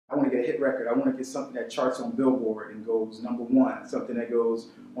I want to get a hit record. I want to get something that charts on Billboard and goes #1, something that goes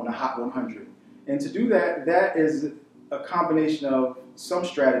on a Hot 100. And to do that, that is a combination of some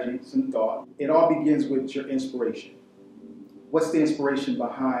strategy, some thought. It all begins with your inspiration. What's the inspiration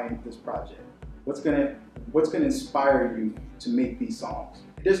behind this project? What's gonna inspire you to make these songs?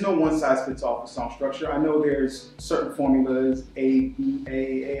 There's no one-size-fits-all for song structure. I know there's certain formulas, A, B,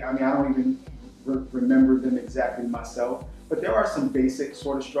 A. I mean, I don't even remember them exactly myself, but there are some basic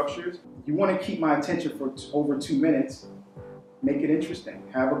sort of structures. You want to keep my attention for over 2 minutes, make it interesting.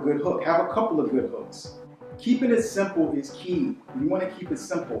 Have a good hook, have a couple of good hooks. Keeping it simple is key. You want to keep it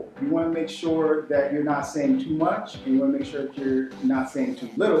simple. You want to make sure that you're not saying too much, and you want to make sure that you're not saying too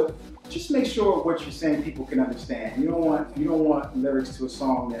little. Just make sure what you're saying people can understand. You don't want lyrics to a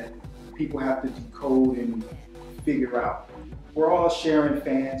song that people have to decode and figure out. We're all sharing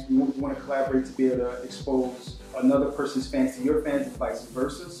fans. We want to collaborate to be able to expose another person's fans to your fans and vice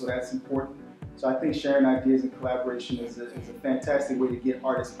versa, so that's important. So I think sharing ideas and collaboration is a fantastic way to get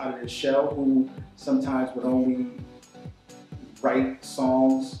artists out of their shell who sometimes would only write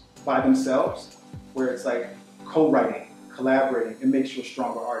songs by themselves, where it's like co-writing, collaborating. It makes you a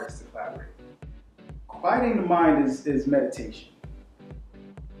stronger artist to collaborate. Quieting the mind is meditation.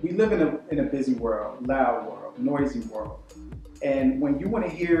 We live in a busy world, loud world, noisy world. And when you want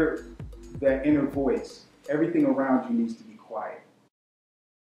to hear that inner voice, everything around you needs to be quiet.